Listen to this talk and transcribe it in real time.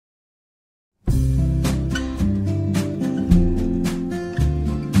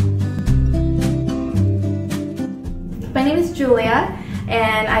Julia,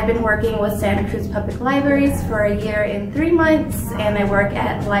 and I've been working with Santa Cruz Public Libraries for a year and 3 months, and I work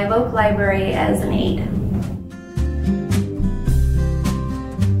at Live Oak Library as an aide.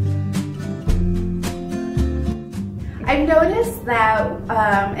 I've noticed that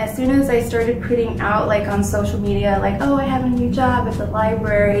as soon as I started putting out like on social media, like, oh, I have a new job at the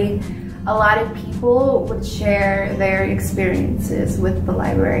library, a lot of people would share their experiences with the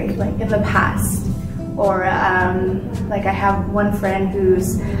library, like in the past. Or like I have one friend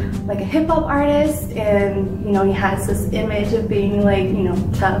who's like a hip hop artist, and you know, he has this image of being like, you know,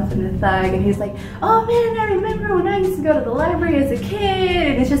 tough and a thug, and he's like, oh man, I remember when I used to go to the library as a kid.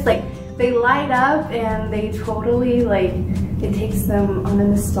 And it's just like, they light up and they totally, like, it takes them on a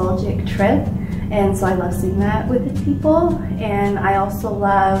nostalgic trip. And so I love seeing that with the people. And I also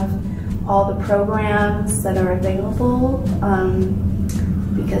love all the programs that are available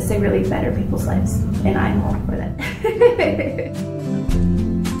because they really better people's lives, and I'm all for that.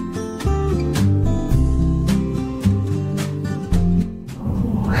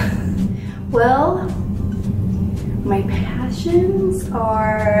 Well, my passions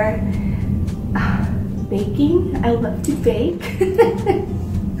are baking. I love to bake.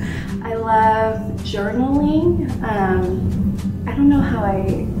 I love journaling. I don't know how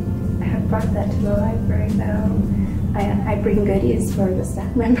I have brought that to the library though. I bring goodies for the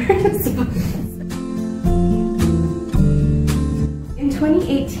staff members. In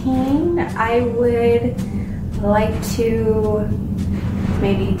 2018, I would like to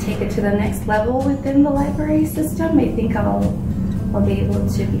maybe take it to the next level within the library system. I think I'll be able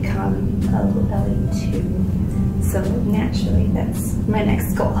to become a LE2. So naturally, that's my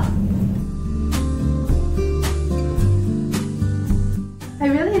next goal. I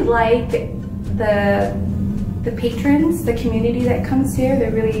really like the patrons, the community that comes here.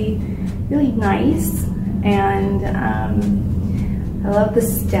 They're really nice, and I love the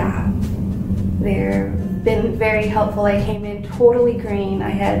staff. They've been very helpful. I came in totally green.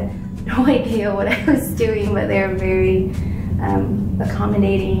 I had no idea what I was doing, but they're very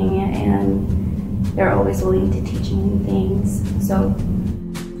accommodating, and they're always willing to teach me new things. So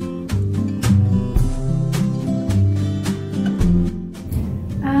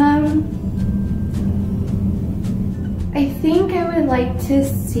I think I would like to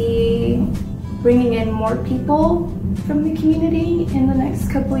see bringing in more people from the community in the next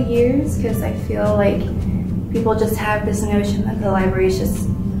couple of years, because I feel like people just have this notion that the library is just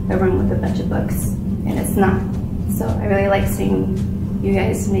a room with a bunch of books, and it's not. So I really like seeing you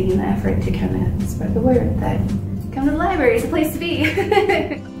guys making the effort to kind of spread the word that come to the library is a place to be.